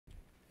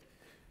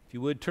If you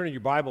would, turn in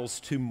your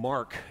Bibles to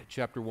Mark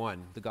chapter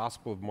 1, the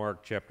Gospel of Mark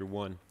chapter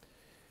 1.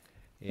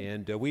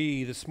 And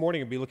we this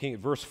morning will be looking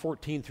at verse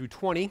 14 through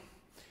 20.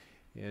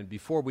 And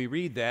before we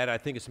read that, I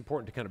think it's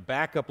important to kind of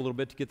back up a little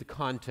bit to get the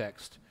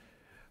context.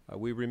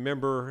 We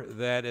remember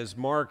that as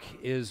Mark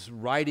is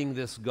writing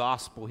this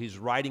gospel, he's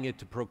writing it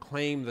to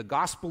proclaim the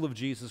gospel of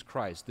Jesus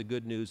Christ, the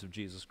good news of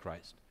Jesus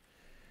Christ.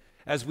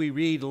 As we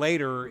read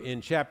later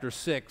in chapter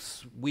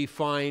 6, we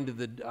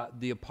find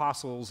the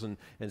apostles, and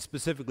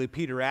specifically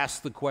Peter, asks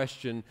the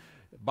question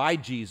by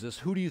Jesus,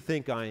 "Who do you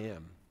think I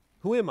am?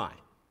 Who am I?"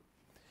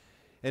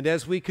 And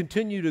as we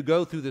continue to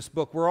go through this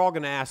book, we're all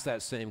going to ask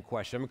that same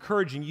question. I'm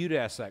encouraging you to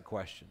ask that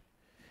question.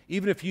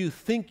 Even if you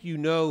think you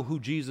know who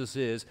Jesus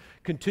is,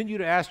 continue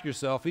to ask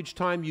yourself each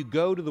time you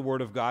go to the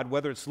Word of God,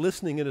 whether it's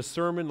listening in a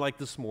sermon like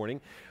this morning,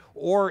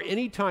 or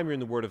any time you're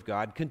in the Word of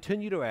God,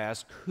 continue to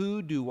ask,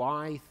 who do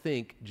I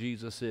think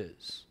Jesus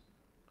is?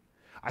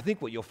 I think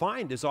what you'll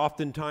find is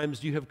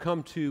oftentimes you have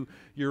come to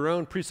your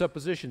own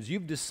presuppositions.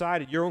 You've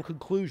decided your own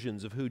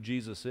conclusions of who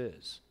Jesus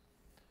is.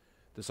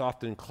 That's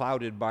often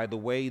clouded by the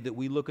way that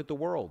we look at the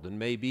world and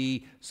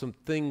maybe some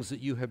things that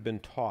you have been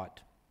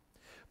taught.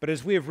 But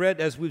as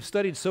we've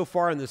studied so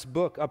far in this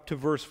book up to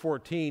verse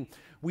 14,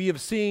 we have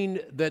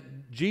seen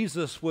that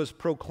Jesus was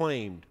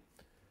proclaimed.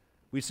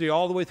 We see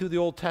all the way through the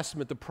Old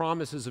Testament the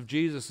promises of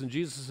Jesus and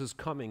Jesus'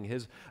 coming.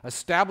 His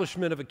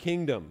establishment of a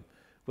kingdom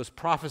was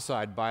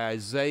prophesied by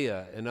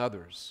Isaiah and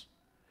others.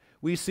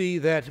 We see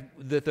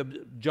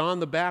that John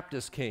the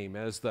Baptist came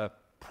as the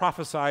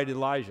prophesied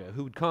Elijah,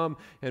 who would come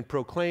and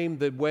proclaim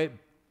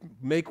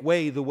make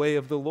way the way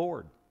of the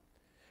Lord.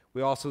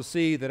 We also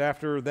see that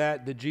after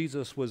that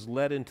Jesus was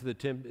led into the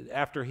temple,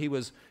 after he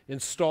was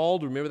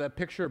installed. Remember that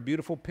picture, a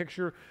beautiful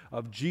picture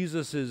of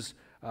Jesus'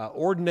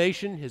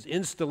 ordination, his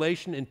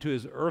installation into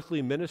his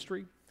earthly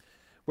ministry,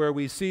 where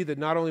we see that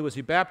not only was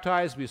he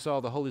baptized, we saw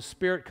the Holy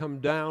Spirit come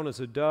down as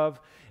a dove,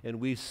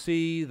 and we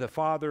see the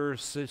Father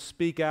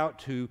speak out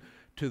to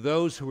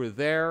those who were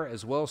there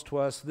as well as to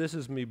us, "This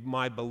is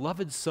my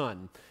beloved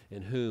Son,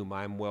 in whom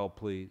I am well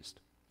pleased."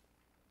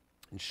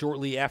 And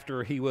shortly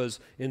after he was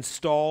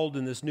installed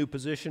in this new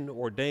position,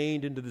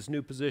 ordained into this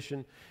new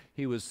position,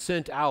 he was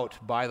sent out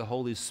by the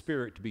Holy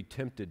Spirit to be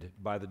tempted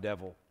by the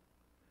devil.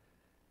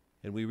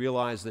 And we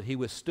realize that he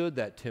withstood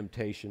that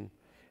temptation.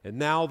 And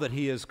now that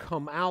he has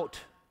come out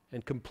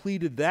and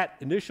completed that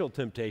initial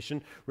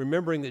temptation,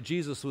 remembering that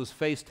Jesus was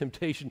faced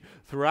temptation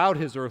throughout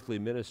his earthly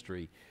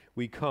ministry,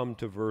 we come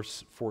to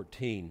verse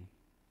 14.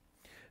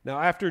 Now,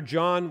 after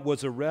John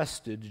was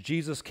arrested,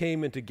 Jesus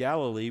came into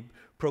Galilee,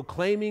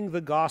 proclaiming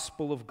the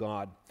gospel of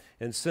God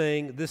and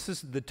saying,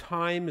 "The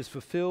time is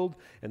fulfilled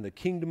and the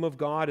kingdom of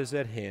God is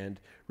at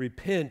hand.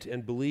 Repent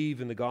and believe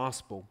in the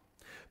gospel."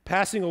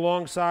 Passing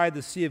alongside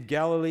the Sea of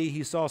Galilee,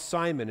 he saw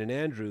Simon and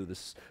Andrew,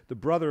 the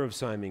brother of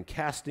Simon,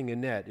 casting a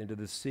net into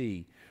the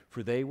sea,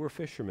 for they were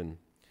fishermen.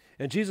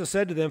 And Jesus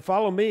said to them,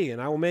 "Follow me, and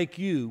I will make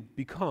you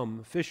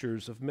become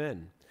fishers of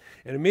men."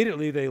 And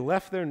immediately they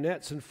left their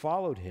nets and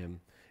followed him.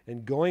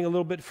 And going a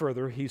little bit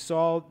further, he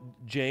saw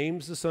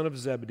James, the son of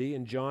Zebedee,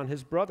 and John,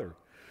 his brother,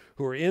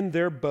 who were in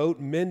their boat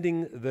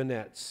mending the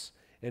nets.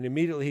 And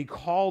immediately he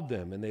called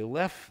them, and they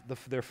left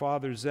their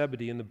father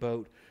Zebedee in the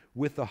boat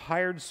with the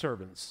hired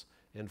servants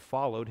and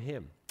followed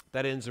him.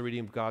 That ends the reading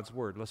of God's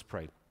word. Let's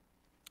pray.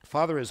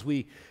 Father, as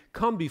we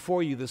come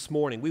before you this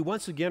morning, we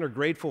once again are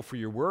grateful for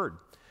your word.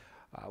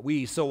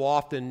 We so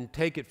often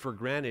take it for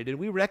granted, and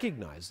we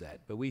recognize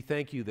that. But we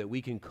thank you that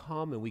we can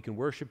come and we can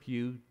worship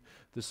you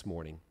this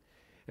morning.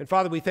 And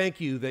Father, we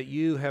thank you that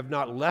you have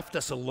not left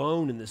us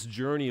alone in this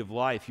journey of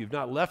life. You've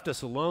not left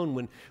us alone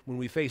when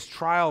we face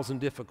trials and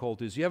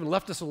difficulties. You haven't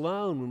left us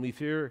alone when we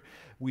fear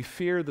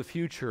the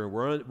future.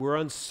 We're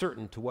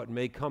uncertain to what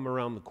may come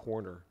around the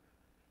corner.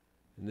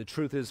 And the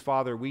truth is,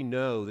 Father, we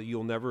know that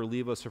you'll never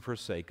leave us or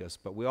forsake us,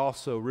 but we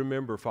also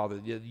remember, Father,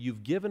 that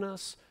you've given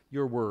us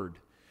your word.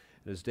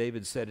 And as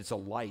David said, it's a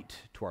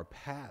light to our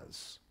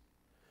paths.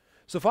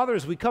 So, Father,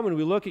 as we come and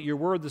we look at your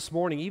word this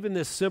morning, even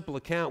this simple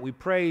account, we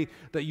pray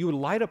that you would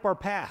light up our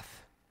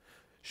path.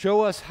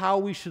 Show us how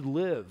we should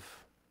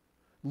live.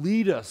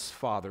 Lead us,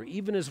 Father,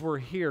 even as we're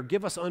here.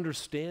 Give us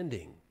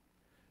understanding.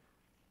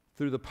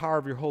 Through the power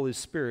of your Holy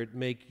Spirit,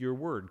 make your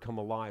word come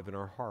alive in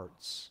our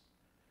hearts.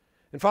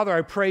 And Father,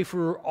 I pray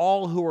for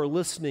all who are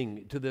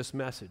listening to this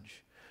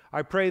message.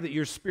 I pray that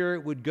your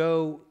Spirit would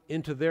go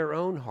into their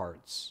own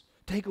hearts.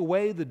 Take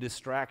away the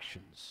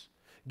distractions.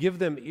 Give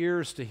them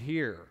ears to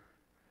hear.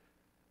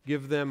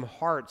 Give them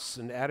hearts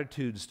and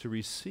attitudes to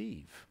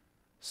receive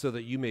so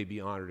that you may be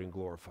honored and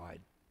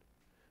glorified.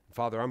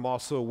 Father, I'm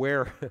also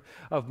aware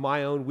of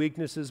my own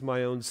weaknesses,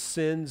 my own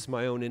sins,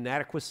 my own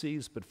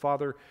inadequacies. But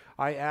Father,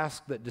 I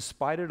ask that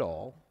despite it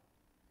all,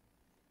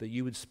 that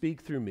you would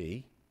speak through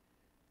me.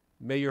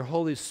 May your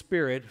Holy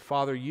Spirit,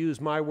 Father,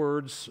 use my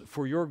words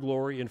for your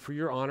glory and for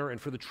your honor and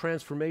for the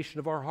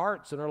transformation of our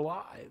hearts and our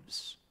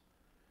lives.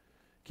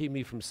 Keep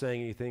me from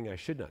saying anything I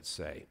should not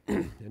say,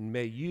 and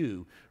may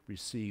you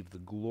receive the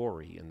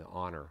glory and the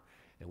honor.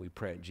 And we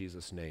pray in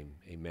Jesus' name,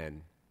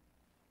 amen.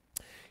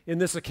 In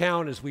this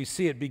account, as we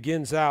see it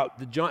begins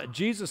out,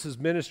 Jesus'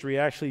 ministry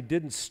actually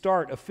didn't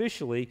start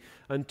officially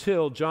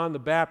until John the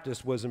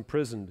Baptist was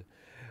imprisoned.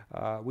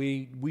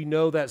 We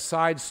know that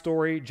side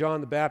story.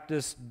 John the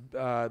Baptist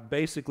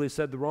basically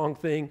said the wrong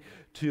thing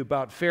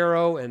about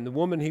Pharaoh and the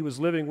woman he was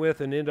living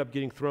with and ended up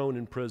getting thrown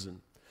in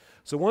prison.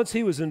 So once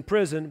he was in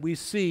prison, we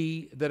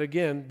see that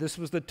again, this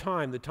was the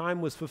time. The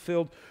time was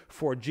fulfilled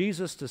for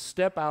Jesus to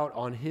step out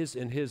in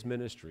his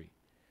ministry.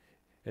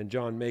 And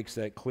John makes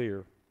that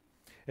clear.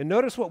 And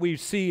notice what we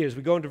see as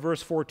we go into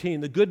verse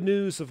 14, the good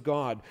news of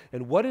God.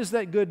 And what is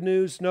that good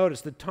news?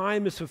 Notice the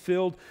time is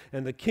fulfilled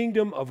and the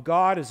kingdom of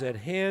God is at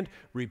hand.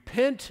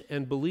 Repent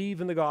and believe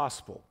in the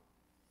gospel.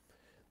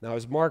 Now,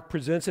 as Mark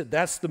presents it,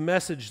 that's the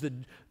message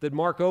that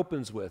Mark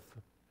opens with.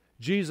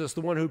 Jesus,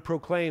 the one who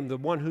proclaimed, the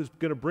one who's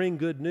going to bring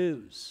good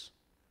news.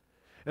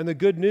 And the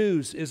good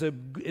news is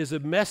a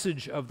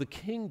message of the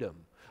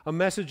kingdom, a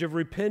message of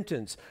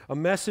repentance, a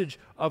message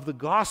of the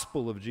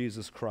gospel of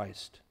Jesus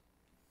Christ.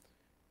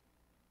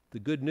 The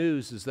good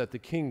news is that the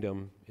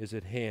kingdom is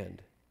at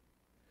hand.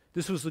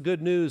 This was the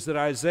good news that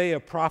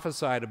Isaiah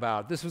prophesied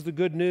about. This was the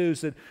good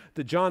news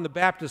that John the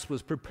Baptist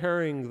was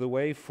preparing the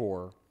way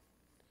for.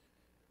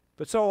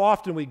 But so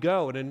often we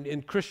go, and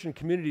in Christian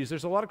communities,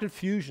 there's a lot of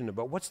confusion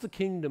about what's the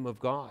kingdom of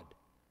God.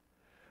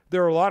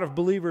 There are a lot of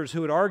believers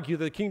who would argue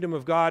that the kingdom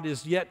of God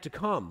is yet to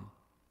come.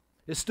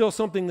 It's still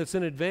something that's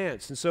in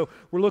advance. And so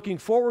we're looking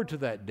forward to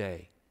that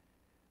day.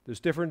 There's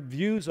different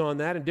views on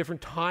that and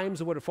different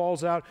times of what it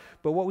falls out.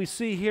 But what we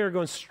see here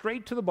going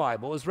straight to the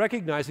Bible is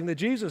recognizing that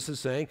Jesus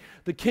is saying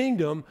the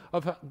kingdom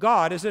of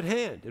God is at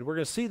hand. And we're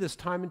going to see this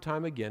time and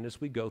time again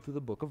as we go through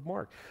the book of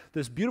Mark.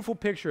 This beautiful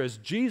picture as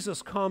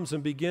Jesus comes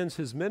and begins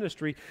his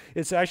ministry,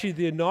 it's actually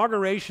the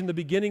inauguration, the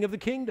beginning of the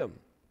kingdom.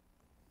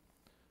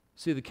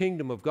 See, the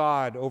kingdom of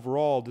God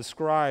overall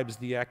describes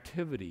the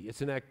activity.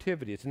 It's an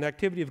activity. It's an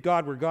activity of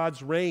God where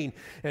God's reign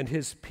and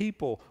his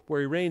people, where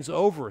he reigns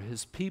over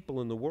his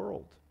people in the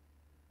world.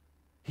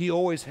 He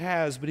always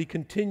has, but he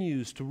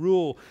continues to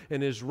rule,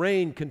 and his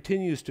reign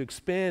continues to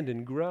expand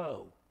and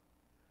grow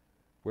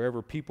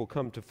wherever people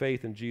come to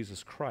faith in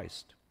Jesus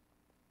Christ.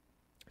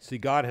 See,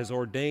 God has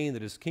ordained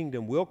that his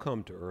kingdom will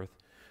come to earth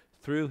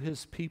through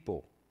his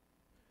people.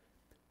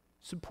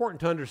 It's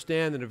important to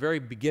understand that in the very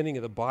beginning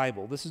of the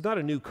Bible, this is not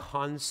a new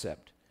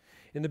concept.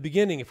 In the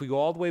beginning, if we go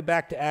all the way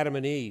back to Adam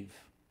and Eve,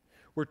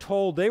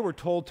 they were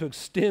told to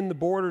extend the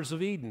borders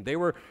of Eden. They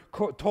were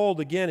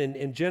told again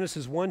in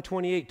Genesis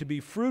 1:28 to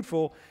be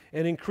fruitful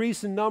and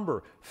increase in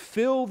number,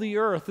 fill the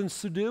earth and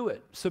subdue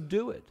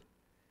it.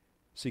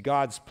 See,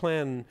 God's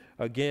plan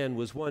again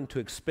was one to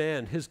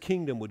expand. His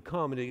kingdom would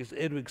come and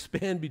it would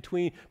expand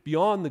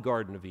beyond the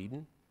Garden of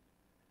Eden.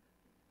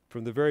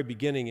 From the very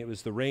beginning, it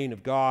was the reign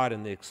of God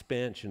and the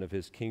expansion of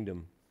his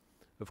kingdom.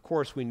 Of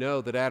course, we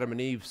know that Adam and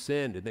Eve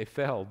sinned and they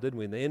fell, didn't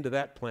we? In the end of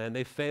that plan,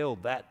 they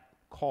failed that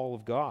call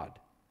of God.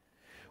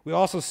 We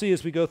also see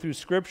as we go through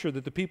Scripture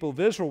that the people of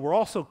Israel were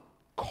also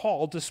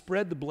called to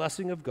spread the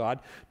blessing of God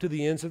to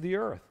the ends of the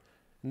earth.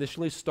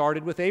 Initially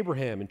started with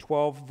Abraham in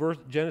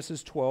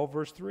Genesis 12,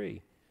 verse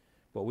 3.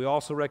 But we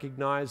also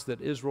recognize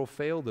that Israel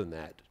failed in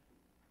that,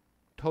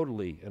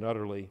 totally and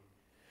utterly.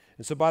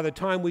 And so by the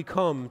time we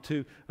come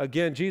to,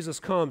 again, Jesus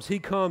comes, he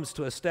comes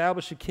to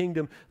establish a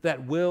kingdom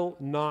that will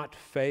not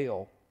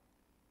fail.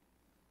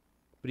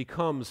 But he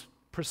comes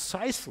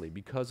precisely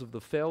because of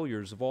the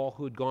failures of all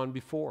who had gone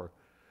before.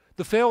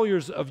 The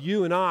failures of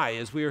you and I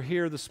as we are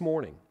here this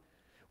morning.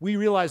 We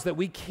realize that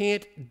we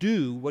can't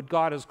do what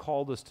God has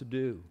called us to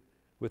do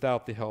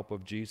without the help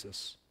of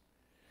Jesus.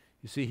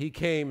 You see, he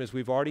came, as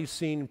we've already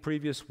seen in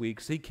previous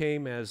weeks, he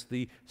came as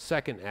the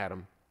second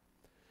Adam.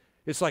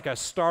 It's like a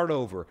start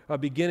over, a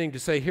beginning to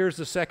say, here's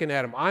the second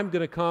Adam. I'm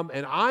going to come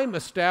and I'm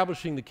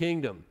establishing the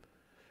kingdom.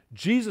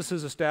 Jesus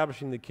is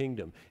establishing the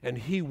kingdom, and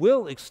he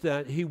will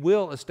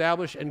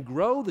establish and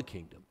grow the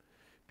kingdom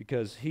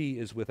because he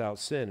is without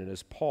sin. And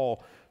as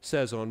Paul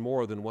says on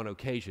more than one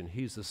occasion,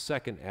 he's the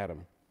second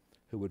Adam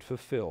who would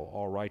fulfill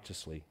all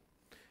righteously.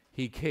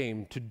 He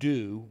came to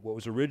do what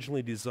was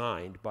originally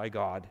designed by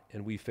God,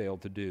 and we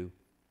failed to do.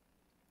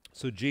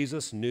 So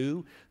Jesus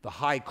knew the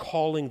high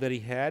calling that he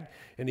had,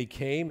 and he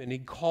came and he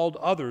called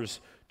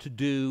others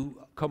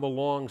to come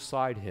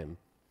alongside him.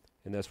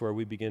 And that's where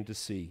we begin to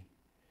see.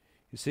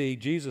 You see,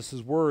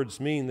 Jesus' words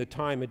mean the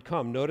time had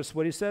come. Notice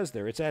what he says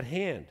there. It's at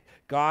hand.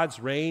 God's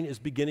reign is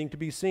beginning to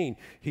be seen.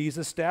 He's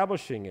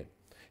establishing it.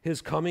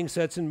 His coming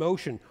sets in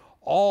motion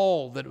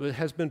all that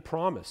has been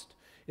promised.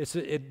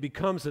 It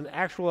becomes an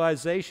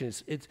actualization.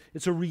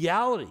 It's a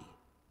reality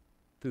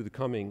through the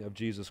coming of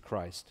Jesus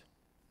Christ.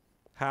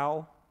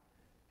 How?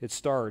 It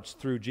starts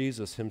through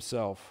Jesus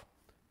himself.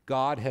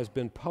 God has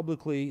been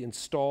publicly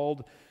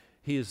installed.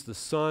 He is the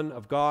Son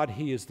of God.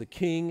 He is the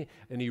King,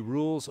 and he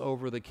rules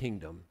over the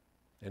kingdom.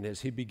 And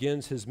as he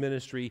begins his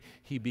ministry,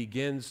 he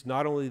begins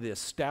not only the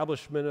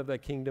establishment of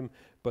that kingdom,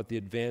 but the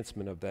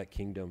advancement of that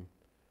kingdom.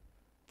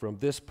 From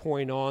this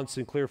point on,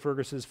 Sinclair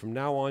Ferguson says, from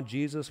now on,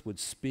 Jesus would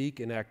speak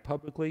and act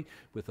publicly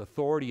with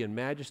authority and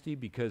majesty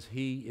because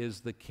he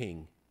is the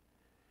King.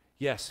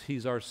 Yes,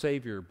 he's our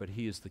Savior, but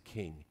he is the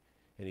King,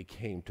 and he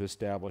came to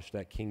establish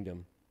that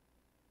kingdom.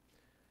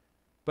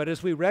 But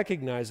as we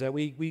recognize that,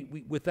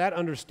 with that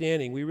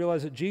understanding, we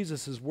realize that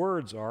Jesus'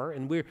 words are,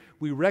 and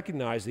we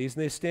recognize these,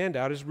 and they stand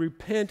out as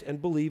repent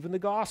and believe in the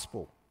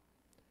gospel.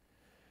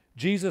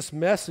 Jesus'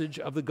 message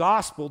of the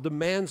gospel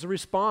demands a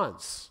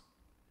response.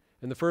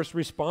 And the first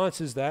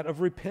response is that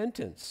of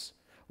repentance.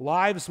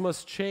 Lives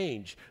must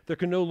change. There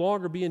can no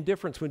longer be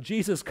indifference. When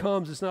Jesus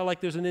comes, it's not like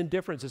there's an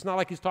indifference. It's not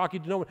like he's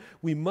talking to no one.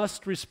 We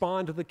must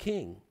respond to the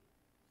King.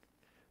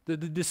 The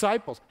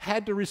disciples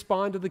had to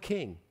respond to the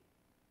King.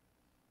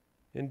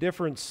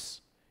 Indifference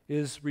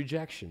is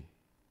rejection.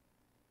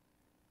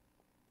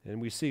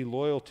 And we see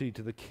loyalty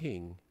to the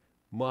King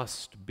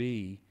must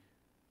be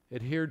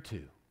adhered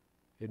to.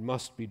 It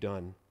must be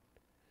done.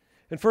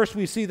 And first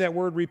we see that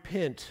word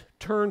repent.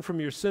 Turn from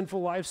your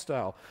sinful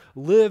lifestyle.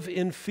 Live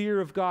in fear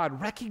of God,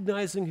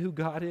 recognizing who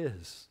God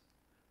is.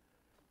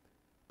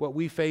 What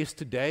we face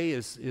today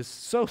is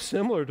so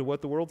similar to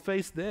what the world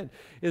faced then,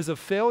 is a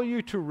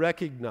failure to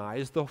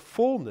recognize the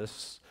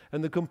fullness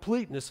and the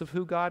completeness of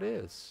who God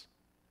is.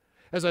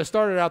 As I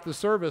started out the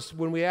service,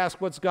 when we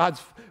ask what's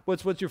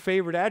your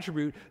favorite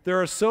attribute,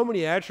 there are so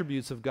many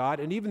attributes of God,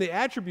 and even the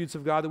attributes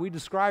of God that we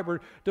describe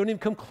don't even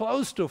come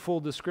close to a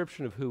full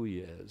description of who he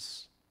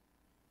is.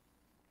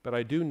 But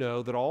I do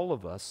know that all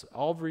of us,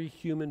 every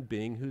human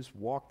being who's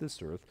walked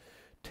this earth,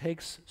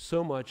 takes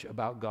so much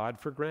about God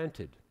for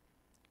granted.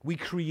 We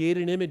create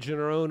an image in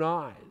our own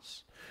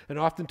eyes. And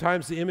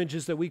oftentimes the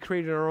images that we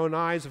create in our own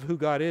eyes of who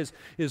God is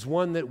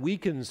one that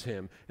weakens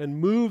him and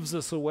moves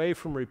us away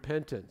from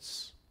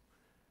repentance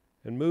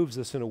and moves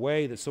us in a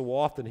way that so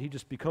often he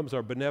just becomes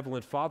our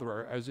benevolent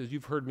Father, as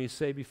you've heard me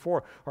say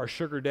before, our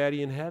sugar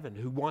daddy in heaven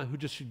who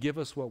just should give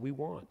us what we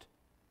want.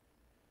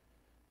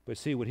 But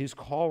see, what he's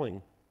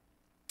calling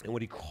and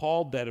what he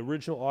called that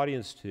original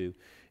audience to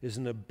is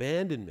an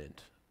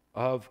abandonment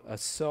of a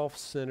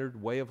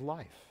self-centered way of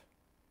life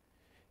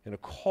and a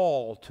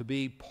call to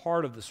be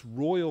part of this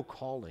royal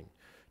calling,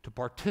 to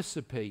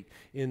participate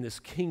in this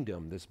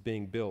kingdom that's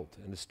being built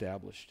and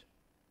established.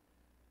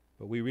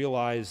 But we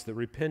realize that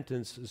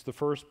repentance is the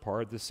first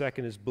part. The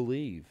second is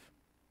believe.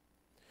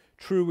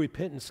 True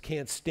repentance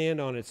can't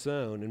stand on its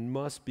own and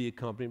must be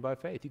accompanied by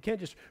faith. You can't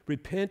just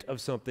repent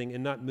of something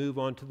and not move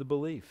on to the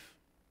belief.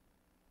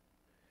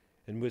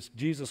 And when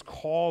Jesus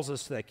calls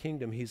us to that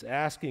kingdom, he's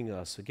asking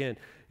us, again,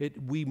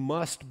 we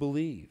must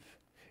believe.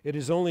 It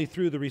is only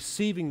through the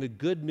receiving the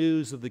good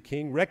news of the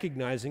King,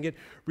 recognizing it,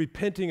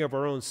 repenting of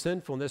our own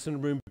sinfulness,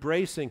 and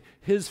embracing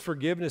his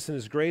forgiveness and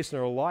his grace in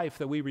our life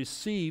that we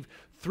receive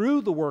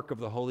through the work of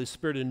the Holy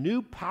Spirit a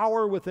new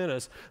power within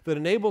us that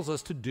enables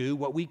us to do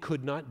what we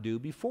could not do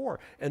before.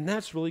 And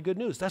that's really good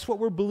news. That's what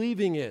we're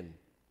believing in.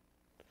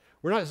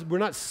 We're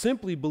not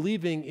simply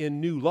believing in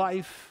new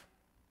life.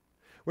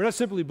 We're not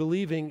simply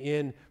believing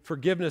in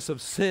forgiveness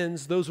of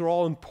sins. Those are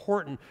all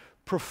important,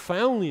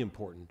 profoundly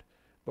important.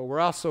 But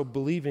we're also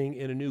believing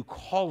in a new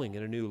calling,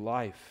 in a new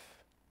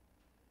life.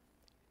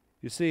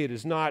 You see, it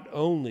is not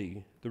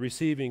only the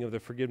receiving of the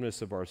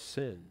forgiveness of our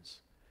sins.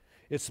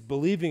 It's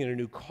believing in a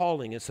new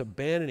calling. It's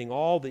abandoning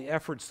all the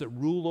efforts that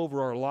rule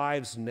over our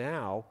lives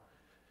now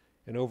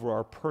and over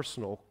our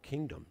personal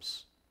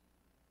kingdoms.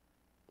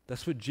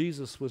 That's what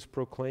Jesus was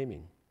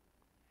proclaiming.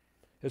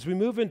 As we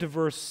move into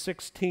verse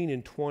 16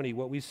 and 20,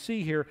 what we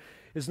see here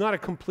is not a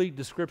complete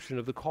description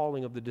of the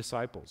calling of the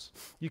disciples.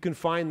 You can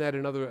find that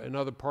in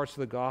other parts of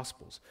the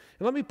Gospels.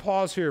 And let me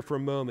pause here for a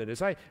moment.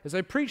 As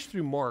I preach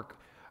through Mark,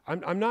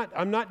 I'm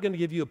not going to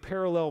give you a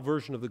parallel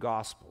version of the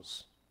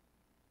Gospels.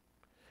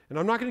 And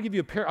I'm not going to give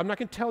you I'm not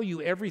going to tell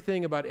you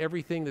everything about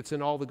everything that's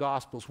in all the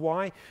Gospels.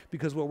 Why?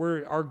 Because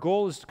our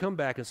goal is to come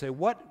back and say,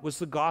 what was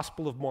the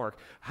Gospel of Mark?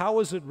 How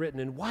was it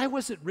written? And why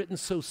was it written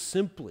so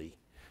simply?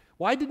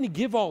 Why didn't he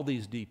give all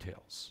these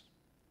details?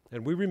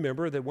 And we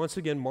remember that once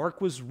again,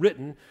 Mark was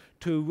written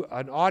to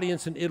an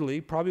audience in Italy,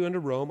 probably under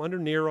Rome, under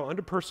Nero,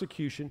 under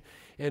persecution,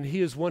 and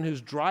he is one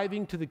who's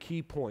driving to the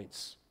key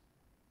points.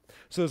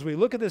 So as we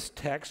look at this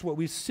text, what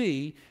we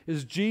see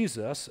is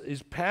Jesus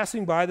is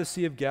passing by the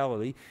Sea of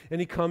Galilee,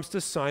 and he comes to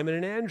Simon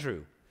and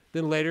Andrew,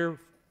 then later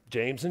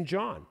James and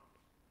John.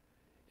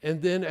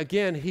 And then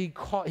again, he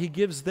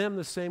gives them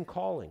the same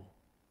calling.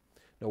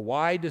 Now,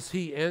 why does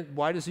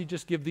he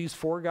just give these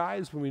 4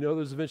 guys when we know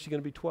there's eventually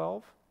going to be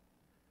 12?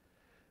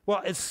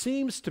 Well, it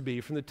seems to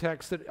be from the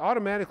text that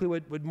automatically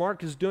what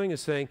Mark is doing is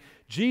saying,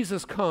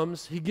 Jesus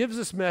comes, he gives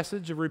this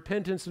message of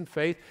repentance and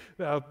faith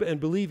and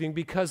believing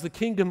because the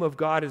kingdom of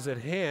God is at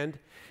hand.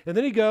 And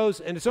then he goes,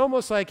 and it's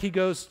almost like he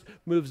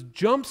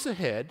jumps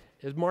ahead,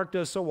 as Mark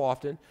does so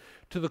often,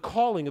 to the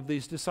calling of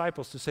these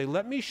disciples to say,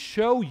 let me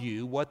show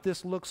you what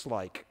this looks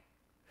like.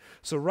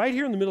 So right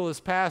here in the middle of this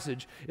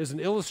passage is an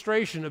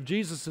illustration of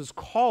Jesus'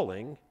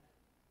 calling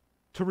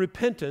to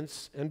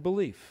repentance and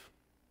belief.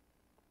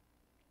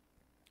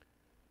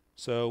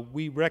 So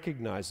we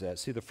recognize that.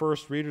 See, the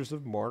first readers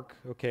of Mark,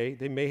 okay,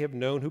 they may have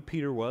known who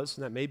Peter was,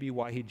 and that may be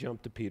why he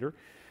jumped to Peter.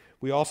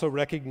 We also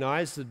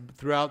recognize that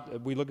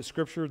throughout, we look at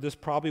Scripture, this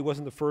probably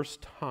wasn't the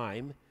first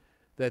time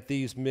that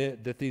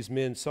these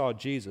men saw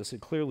Jesus.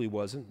 It clearly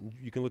wasn't.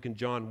 You can look in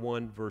John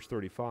 1, verse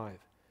 35.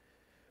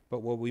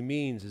 But what we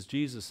mean is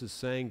Jesus is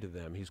saying to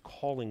them, he's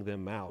calling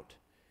them out.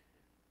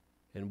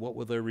 And what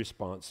will their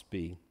response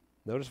be?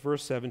 Notice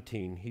verse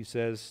 17. He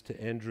says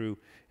to Andrew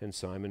and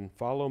Simon,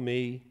 "Follow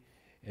me,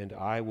 and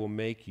I will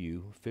make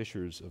you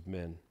fishers of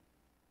men."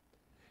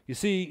 You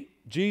see,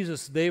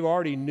 Jesus, they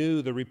already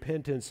knew the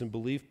repentance and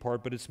belief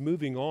part, but it's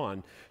moving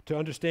on to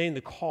understanding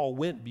the call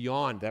went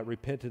beyond that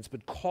repentance,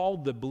 but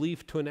called the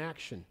belief to an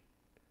action.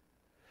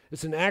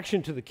 It's an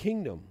action to the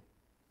kingdom.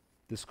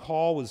 This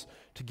call was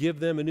to give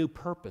them a new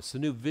purpose, a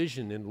new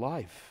vision in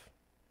life.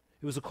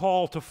 It was a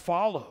call to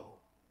follow.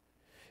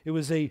 It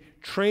was a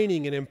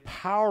training and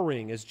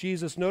empowering. As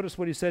Jesus, notice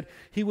what he said,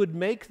 he would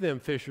make them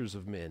fishers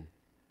of men.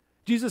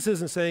 Jesus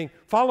isn't saying,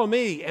 follow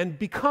me and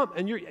become,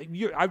 and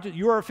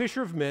you're a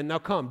fisher of men, now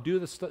come, do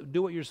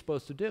what you're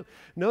supposed to do.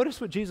 Notice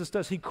what Jesus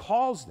does. He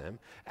calls them,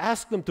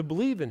 asks them to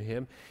believe in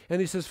him, and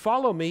he says,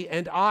 follow me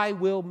and I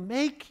will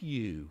make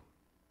you.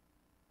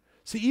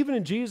 See, even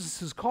in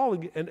Jesus'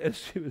 calling, and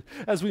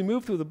as we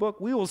move through the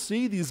book, we will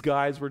see these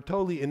guys were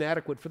totally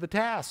inadequate for the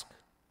task.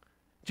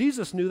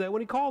 Jesus knew that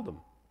when he called them.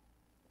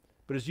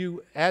 But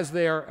as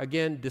they are,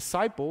 again,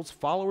 disciples,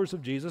 followers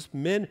of Jesus,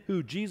 men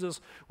who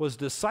Jesus was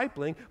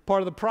discipling,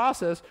 part of the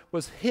process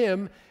was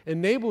him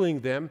enabling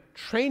them,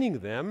 training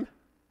them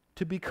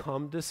to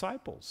become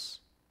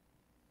disciples,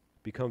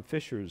 become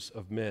fishers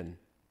of men.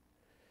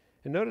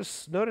 And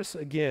notice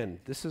again,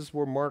 this is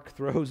where Mark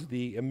throws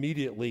the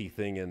immediately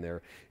thing in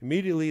there.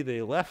 Immediately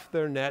they left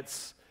their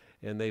nets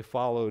and they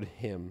followed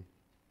him.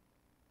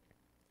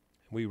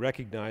 We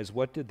recognize,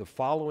 what did the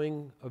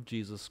following of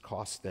Jesus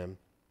cost them?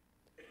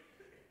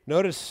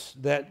 Notice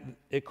that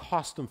it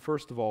cost them,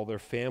 first of all, their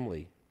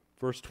family.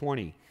 Verse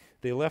 20,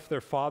 they left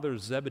their father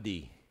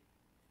Zebedee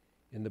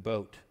in the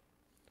boat.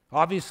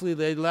 Obviously,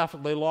 they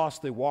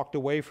walked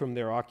away from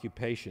their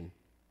occupation.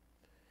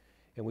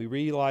 And we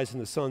realize in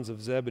the sons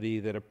of Zebedee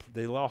that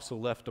they also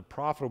left a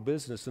profitable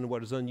business, and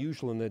what is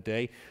unusual in that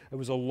day, it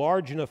was a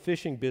large enough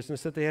fishing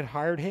business that they had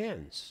hired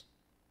hands.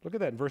 Look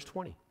at that in verse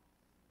 20.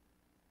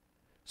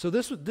 So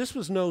this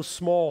was no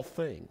small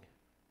thing.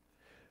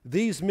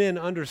 These men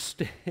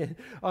understood,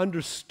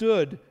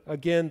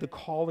 again, the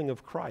calling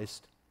of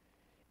Christ,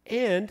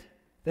 and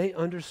they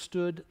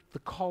understood the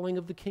calling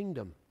of the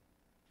kingdom.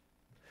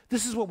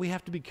 This is what we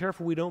have to be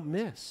careful we don't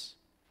miss.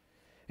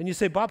 And you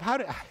say, Bob,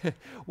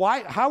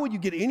 how would you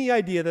get any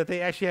idea that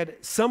they actually had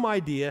some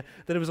idea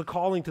that it was a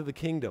calling to the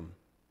kingdom?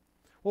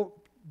 Well,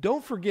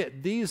 don't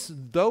forget,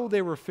 though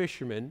they were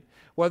fishermen,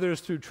 whether it's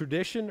through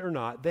tradition or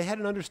not, they had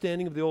an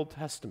understanding of the Old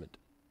Testament.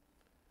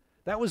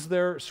 That was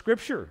their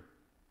scripture.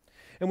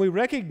 And we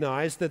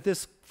recognize that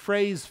this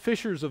phrase,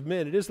 fishers of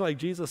men, it isn't like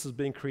Jesus is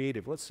being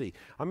creative. Let's see.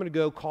 I'm going to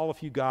go call a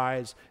few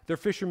guys. They're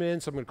fishermen,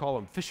 so I'm going to call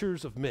them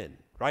fishers of men,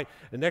 right?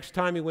 The next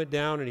time he went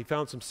down and he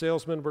found some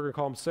salesmen, we're going to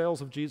call them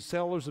sailors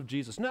of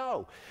Jesus.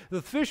 No,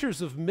 the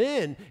fishers of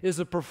men is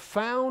a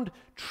profound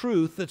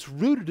truth that's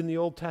rooted in the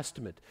Old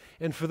Testament.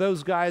 And for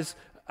those guys,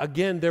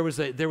 again, there was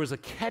a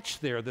catch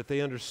there that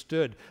they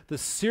understood the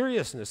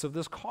seriousness of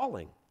this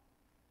calling.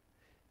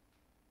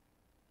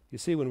 You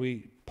see, when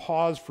we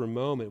pause for a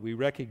moment, we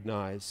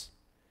recognize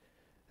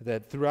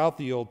that throughout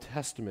the Old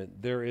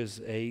Testament, there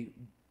is a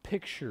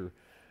picture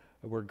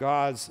where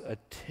God's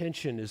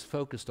attention is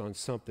focused on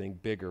something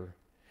bigger.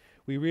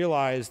 We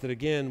realize that,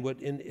 again,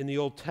 what in the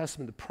Old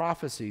Testament, the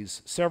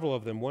prophecies, several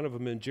of them, one of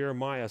them in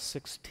Jeremiah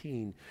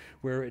 16,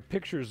 where it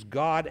pictures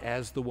God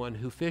as the one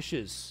who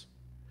fishes.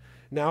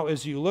 Now,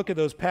 as you look at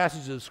those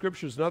passages of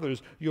scriptures and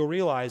others, you'll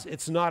realize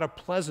it's not a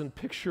pleasant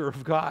picture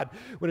of God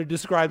when it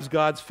describes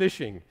God's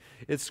fishing.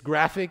 It's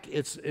graphic.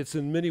 It's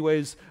in many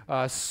ways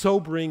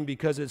sobering,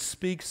 because it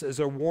speaks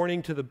as a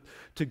warning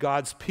to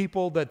God's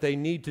people that they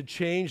need to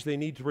change, they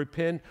need to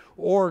repent,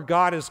 or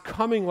God is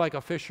coming like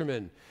a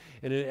fisherman,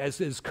 and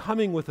is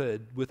coming with a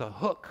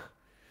hook,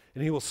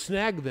 and he will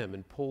snag them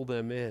and pull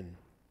them in.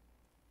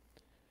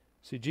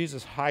 See,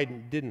 Jesus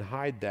didn't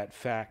hide that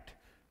fact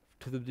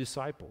to the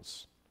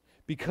disciples.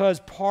 Because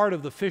part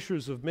of the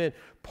fishers of men,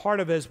 part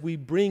of as we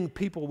bring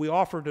people, we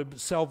offer to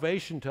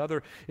salvation to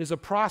others, is a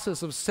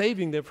process of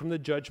saving them from the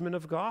judgment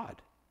of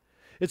God.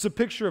 It's a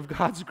picture of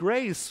God's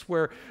grace,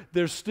 where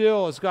there's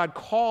still, as God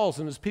calls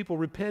and as people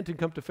repent and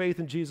come to faith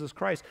in Jesus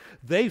Christ,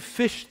 they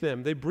fish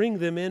them, they bring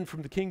them in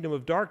from the kingdom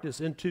of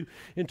darkness into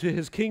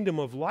his kingdom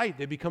of light.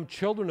 They become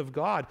children of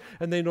God,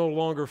 and they no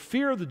longer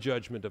fear the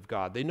judgment of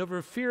God. They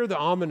never fear the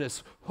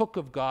ominous hook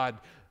of God,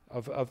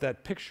 of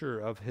that picture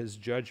of his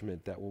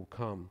judgment that will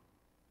come.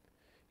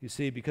 You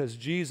see, because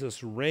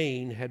Jesus'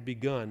 reign had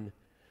begun,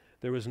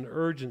 there was an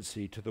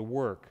urgency to the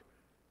work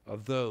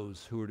of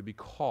those who were to be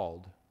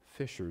called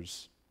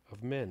fishers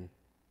of men.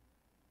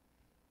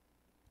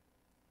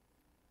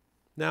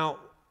 Now,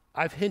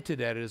 I've hinted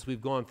at it as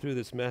we've gone through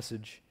this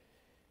message,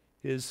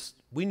 is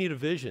we need a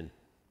vision.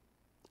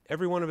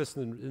 Every one of us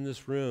in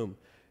this room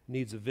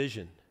needs a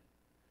vision.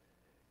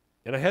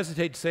 And I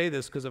hesitate to say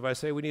this, because if I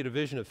say we need a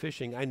vision of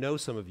fishing, I know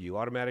some of you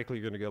automatically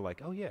are going to go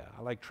like, oh yeah,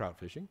 I like trout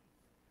fishing.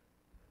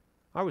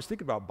 I was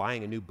thinking about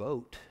buying a new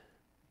boat.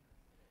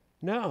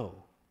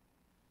 No.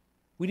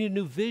 We need a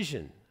new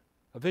vision,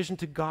 a vision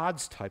to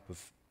God's type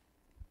of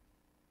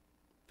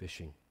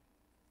fishing.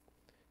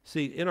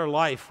 See, in our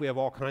life, we have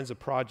all kinds of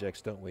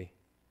projects, don't we?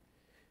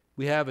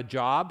 We have a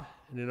job,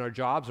 and in our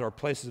jobs are our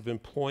places of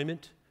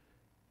employment.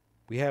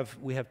 We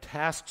have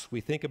tasks.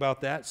 We think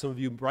about that. Some of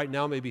you right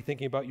now may be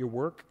thinking about your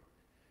work.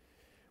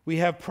 We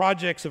have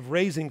projects of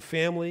raising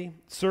family,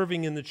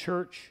 serving in the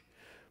church.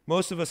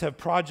 Most of us have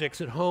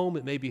projects at home.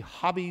 It may be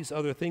hobbies,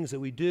 other things that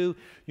we do.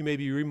 You may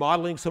be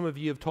remodeling. Some of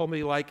you have told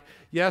me, like,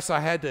 yes,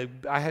 I had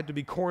to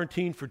be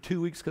quarantined for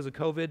 2 weeks because of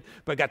COVID,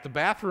 but I got the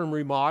bathroom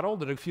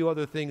remodeled and a few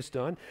other things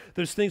done.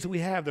 There's things that we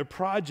have. They're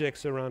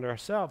projects around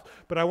ourselves.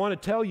 But I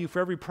want to tell you, for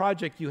every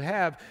project you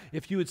have,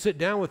 if you would sit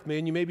down with me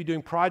and you may be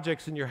doing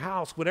projects in your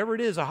house, whatever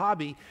it is, a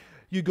hobby,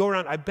 you go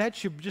around, I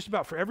bet you just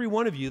about for every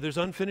one of you, there's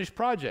unfinished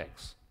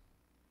projects.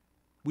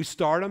 We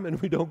start them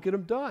and we don't get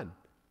them done.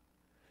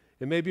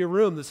 It may be a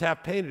room that's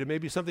half painted. It may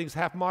be something that's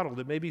half modeled.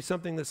 It may be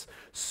something that's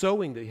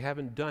sewing that you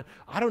haven't done.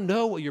 I don't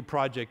know what your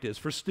project is.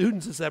 For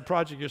students, it's that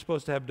project you're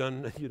supposed to have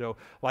done,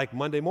 like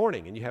Monday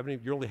morning, and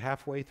you're only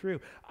halfway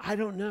through. I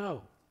don't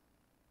know.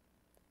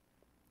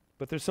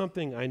 But there's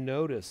something I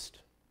noticed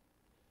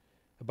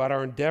about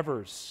our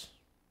endeavors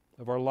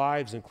of our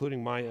lives,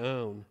 including my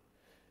own,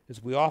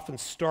 is we often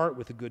start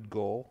with a good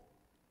goal,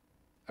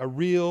 a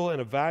real and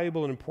a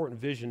valuable and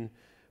important vision,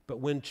 but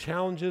when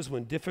challenges,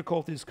 when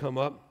difficulties come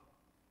up,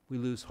 we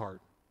lose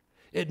heart.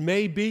 It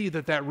may be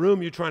that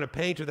room you're trying to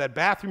paint or that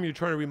bathroom you're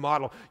trying to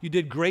remodel, you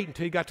did great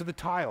until you got to the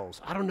tiles.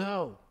 I don't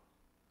know.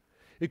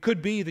 It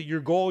could be that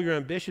your goal, your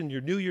ambition, your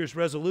New Year's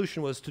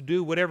resolution was to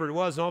do whatever it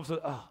was, and all of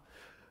a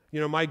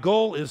sudden, my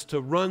goal is to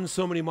run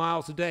so many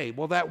miles a day.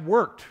 Well, that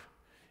worked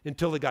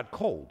until it got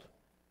cold,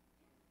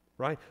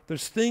 right?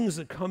 There's things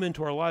that come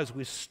into our lives.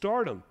 We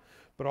start them,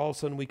 but all of a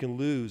sudden we can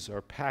lose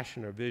our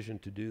passion, our vision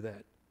to do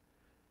that.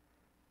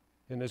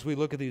 And as we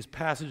look at these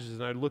passages,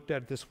 and I looked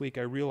at it this week,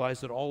 I realized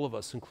that all of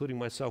us, including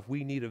myself,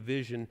 we need a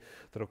vision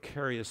that will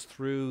carry us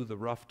through the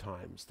rough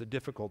times, the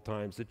difficult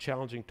times, the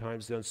challenging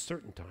times, the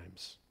uncertain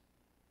times.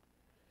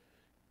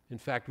 In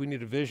fact, we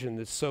need a vision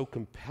that's so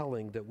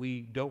compelling that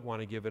we don't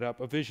want to give it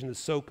up, a vision that's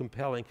so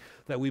compelling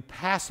that we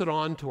pass it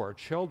on to our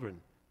children,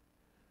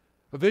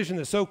 a vision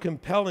that's so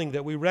compelling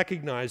that we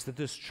recognize that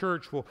this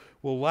church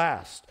will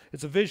last.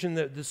 It's a vision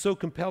that's so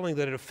compelling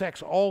that it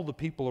affects all the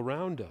people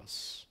around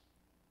us.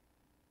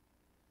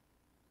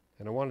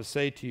 And I want to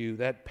say to you,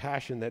 that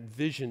passion, that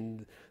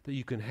vision that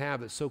you can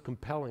have that's so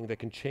compelling, that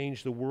can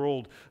change the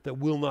world, that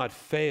will not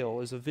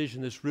fail, is a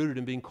vision that's rooted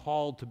in being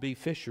called to be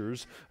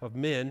fishers of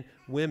men,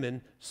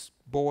 women,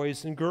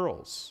 boys, and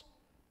girls.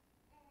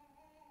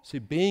 See,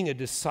 being a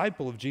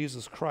disciple of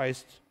Jesus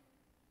Christ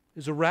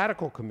is a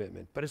radical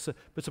commitment, but it's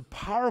a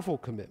powerful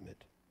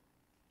commitment.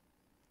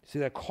 See,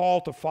 that call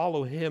to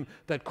follow him,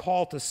 that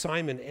call to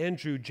Simon,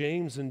 Andrew,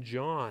 James, and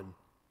John,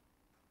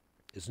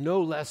 is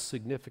no less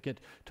significant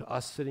to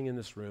us sitting in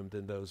this room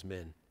than those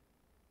men.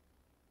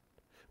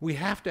 We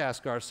have to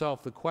ask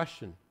ourselves the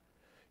question,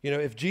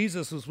 if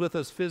Jesus was with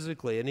us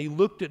physically and he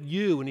looked at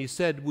you and he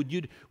said,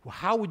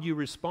 how would you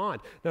respond?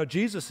 Now,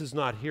 Jesus is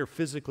not here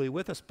physically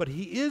with us, but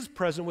he is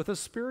present with us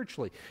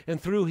spiritually. And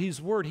through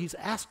his word, he's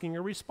asking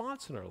a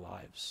response in our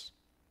lives.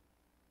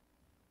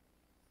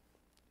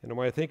 And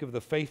when I think of the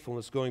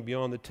faithfulness going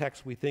beyond the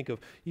text, we think of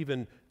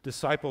even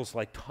disciples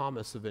like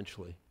Thomas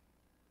eventually.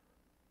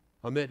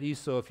 Amit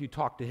Isa, if you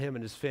talk to him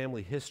and his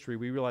family history,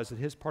 we realize that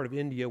his part of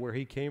India, where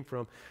he came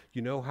from,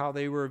 you know how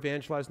they were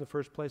evangelized in the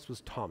first place?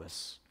 Was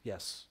Thomas.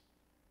 Yes.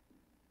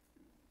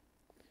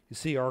 You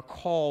see, our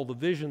call, the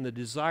vision, the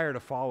desire to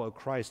follow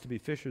Christ, to be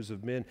fishers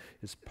of men,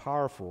 is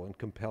powerful and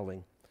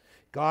compelling.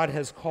 God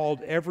has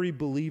called every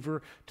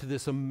believer to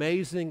this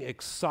amazing,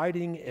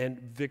 exciting, and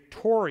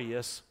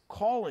victorious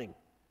calling.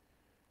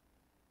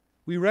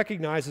 We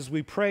recognize as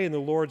we pray in the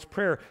Lord's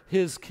Prayer,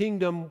 his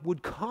kingdom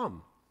would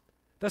come.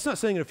 That's not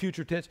saying in a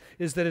future tense,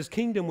 is that his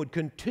kingdom would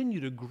continue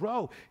to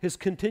grow.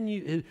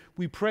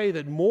 We pray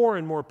that more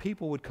and more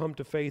people would come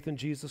to faith in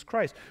Jesus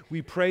Christ.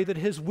 We pray that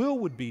his will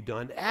would be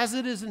done as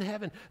it is in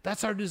heaven.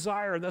 That's our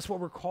desire, and that's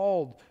what we're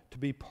called to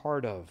be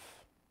part of.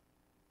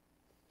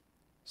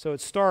 So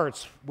it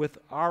starts with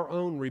our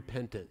own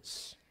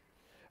repentance,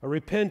 a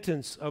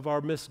repentance of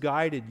our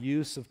misguided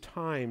use of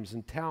times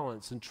and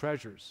talents and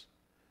treasures,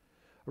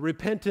 a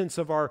repentance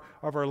of our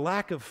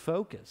lack of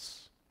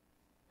focus,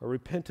 a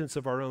repentance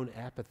of our own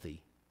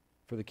apathy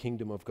for the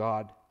kingdom of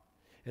God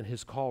and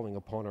his calling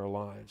upon our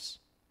lives.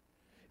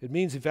 It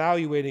means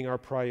evaluating our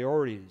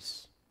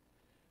priorities.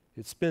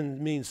 It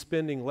means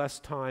spending less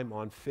time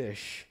on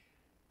fish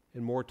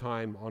and more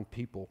time on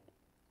people.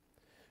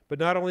 But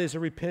not only is it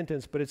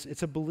repentance, but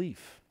it's a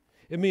belief.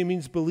 It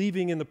means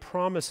believing in the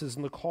promises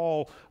and the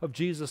call of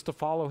Jesus to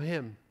follow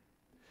him.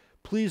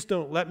 Please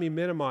don't let me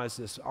minimize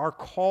this. Our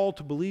call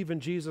to believe in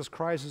Jesus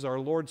Christ as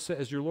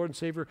as your Lord and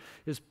Savior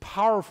is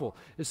powerful.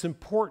 It's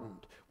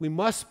important. We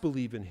must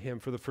believe in him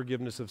for the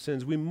forgiveness of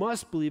sins. We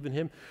must believe in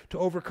him to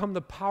overcome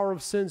the power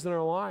of sins in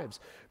our lives.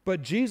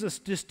 But Jesus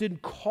just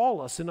didn't call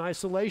us in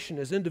isolation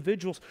as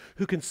individuals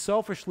who can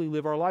selfishly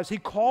live our lives. He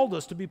called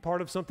us to be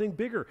part of something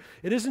bigger.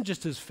 It isn't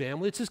just his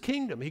family, it's his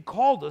kingdom. He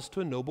called us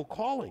to a noble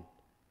calling.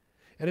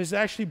 And it's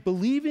actually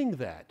believing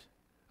that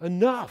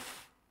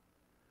enough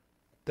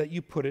that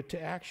you put it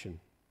to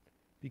action.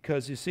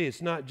 Because you see,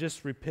 it's not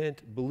just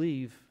repent,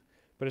 believe,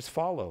 but it's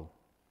follow.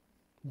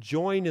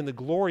 Join in the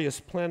glorious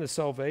plan of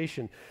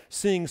salvation,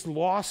 seeing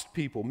lost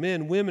people,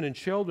 men, women, and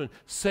children,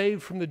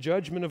 saved from the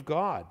judgment of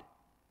God.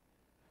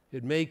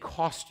 It may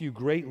cost you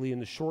greatly in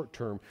the short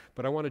term,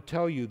 but I want to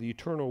tell you the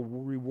eternal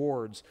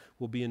rewards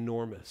will be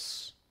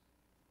enormous.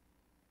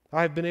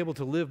 I've been able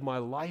to live my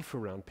life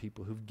around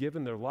people who've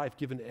given their life,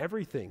 given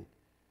everything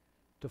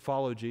to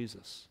follow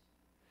Jesus.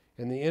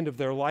 In the end of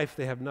their life,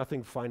 they have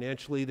nothing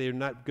financially. They're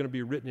not going to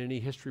be written in any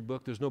history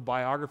book. There's no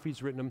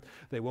biographies written them.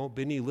 There won't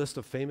be any list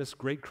of famous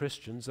great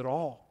Christians at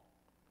all.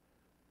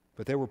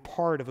 But they were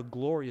part of a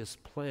glorious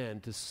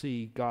plan to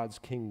see God's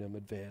kingdom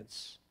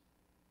advance.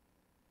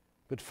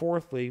 But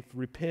fourthly,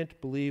 repent,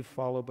 believe,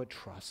 follow, but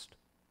trust.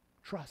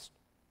 Trust.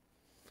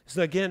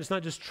 So again, it's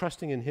not just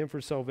trusting in him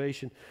for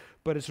salvation,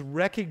 but it's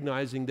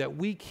recognizing that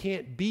we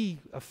can't be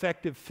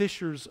effective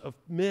fishers of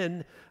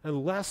men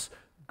unless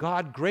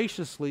God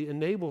graciously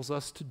enables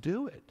us to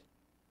do it.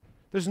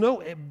 There's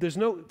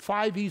no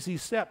 5 easy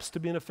steps to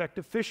be an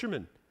effective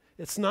fisherman.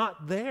 It's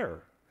not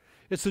there.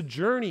 It's a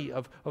journey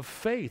of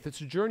faith.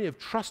 It's a journey of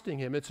trusting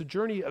him. It's a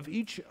journey of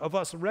each of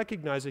us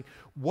recognizing,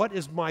 what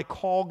is my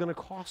call going to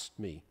cost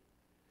me?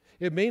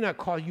 It may not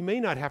cost, you may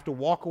not have to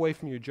walk away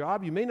from your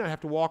job. You may not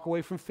have to walk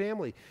away from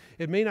family.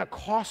 It may not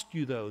cost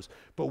you those.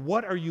 But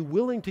what are you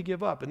willing to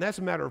give up? And that's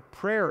a matter of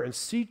prayer and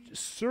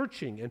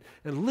searching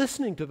and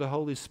listening to the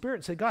Holy Spirit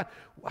and say, God,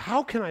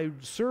 how can I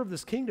serve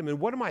this kingdom? And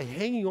what am I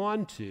hanging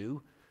on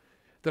to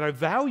that I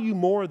value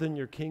more than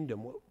your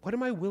kingdom? What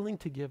am I willing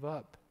to give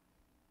up?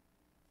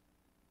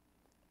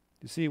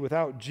 You see,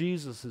 without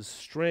Jesus'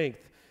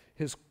 strength,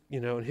 his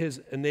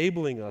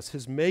enabling us,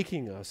 his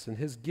making us, and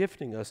his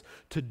gifting us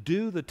to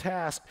do the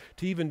task,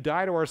 to even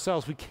die to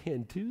ourselves, we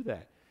can't do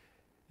that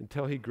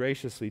until he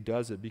graciously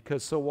does it.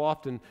 Because so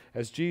often,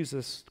 as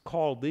Jesus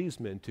called these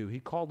men to, he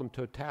called them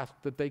to a task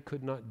that they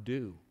could not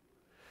do.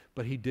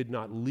 But he did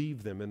not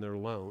leave them in their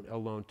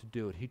alone to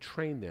do it. He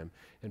trained them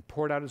and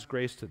poured out his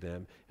grace to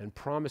them and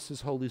promised his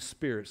Holy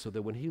Spirit so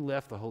that when he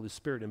left, the Holy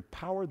Spirit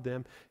empowered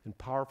them in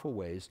powerful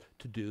ways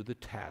to do the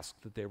task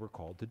that they were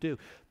called to do.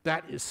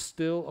 That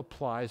still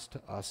applies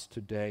to us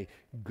today.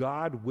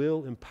 God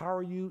will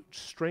empower you,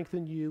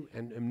 strengthen you,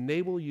 and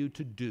enable you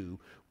to do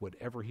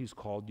whatever he's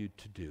called you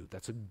to do.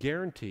 That's a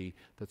guarantee.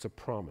 That's a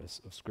promise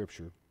of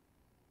Scripture.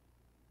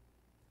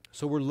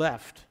 So we're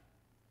left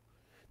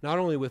not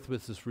only with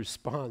this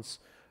response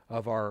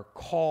of our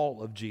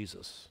call of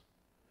Jesus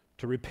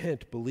to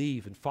repent,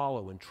 believe, and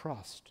follow, and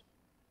trust,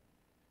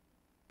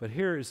 but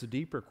here is the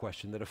deeper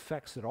question that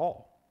affects it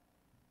all.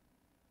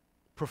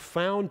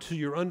 Profound to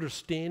your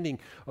understanding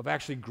of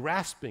actually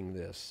grasping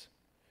this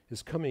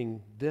is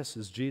this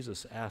as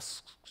Jesus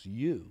asks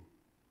you,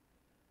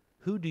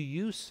 who do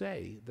you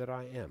say that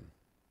I am?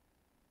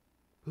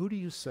 Who do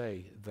you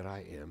say that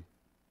I am?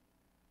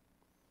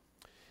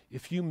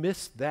 If you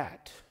miss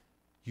that,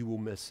 you will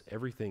miss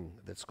everything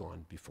that's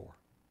gone before.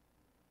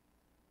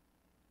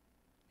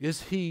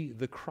 Is he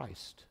the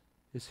Christ?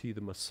 Is he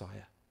the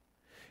Messiah?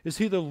 Is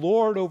he the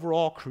Lord over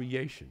all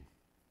creation?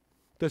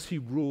 Does he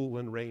rule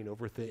and reign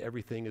over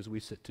everything as we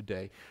sit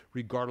today,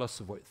 regardless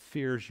of what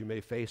fears you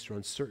may face or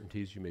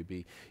uncertainties you may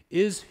be?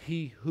 Is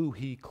he who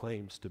he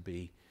claims to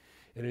be?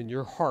 And in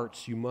your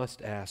hearts you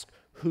must ask,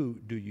 who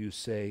do you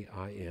say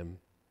I am?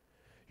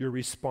 Your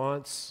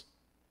response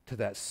to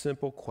that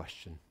simple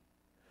question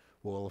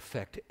will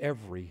affect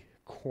every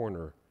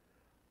corner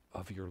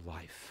of your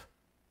life.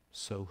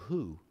 So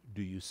who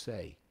do you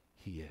say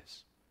he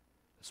is?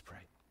 Let's pray.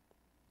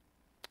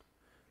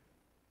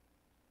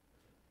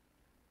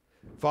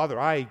 Father,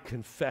 I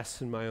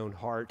confess in my own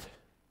heart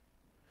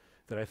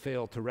that I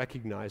fail to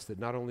recognize that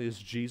not only is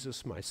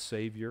Jesus my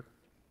Savior,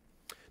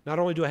 not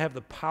only do I have the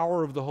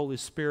power of the Holy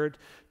Spirit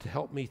to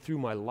help me through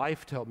my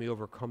life, to help me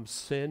overcome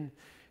sin,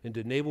 and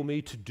to enable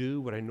me to do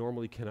what I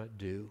normally cannot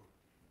do,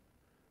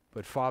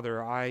 but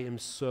Father, I am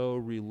so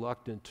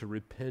reluctant to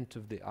repent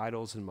of the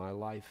idols in my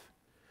life.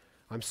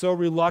 I'm so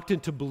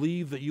reluctant to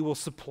believe that you will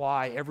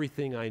supply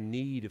everything I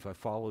need if I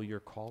follow your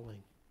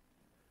calling.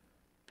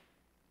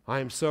 I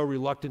am so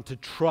reluctant to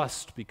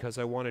trust because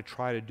I want to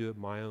try to do it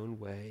my own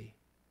way.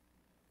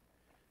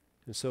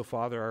 And so,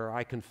 Father,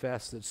 I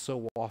confess that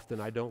so often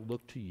I don't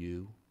look to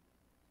you,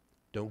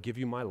 don't give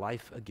you my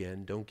life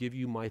again, don't give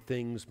you my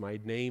things,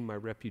 my name, my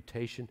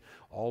reputation,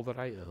 all that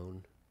I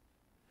own.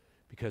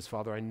 Because,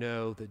 Father, I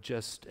know that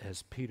just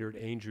as Peter,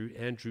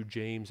 Andrew,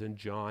 James, and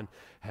John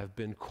have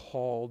been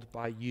called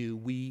by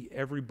you,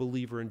 every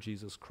believer in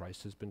Jesus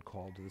Christ has been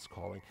called to this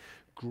calling.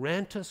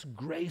 Grant us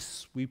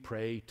grace, we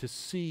pray, to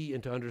see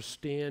and to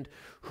understand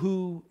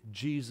who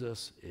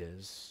Jesus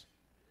is.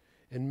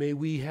 And may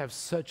we have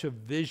such a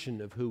vision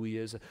of who he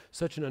is,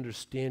 such an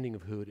understanding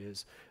of who it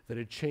is, that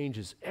it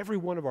changes every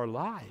one of our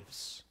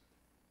lives,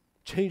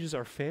 changes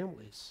our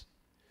families,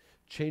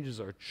 changes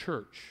our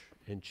church,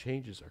 and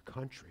changes our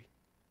country.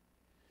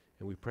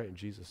 And we pray in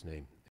Jesus' name.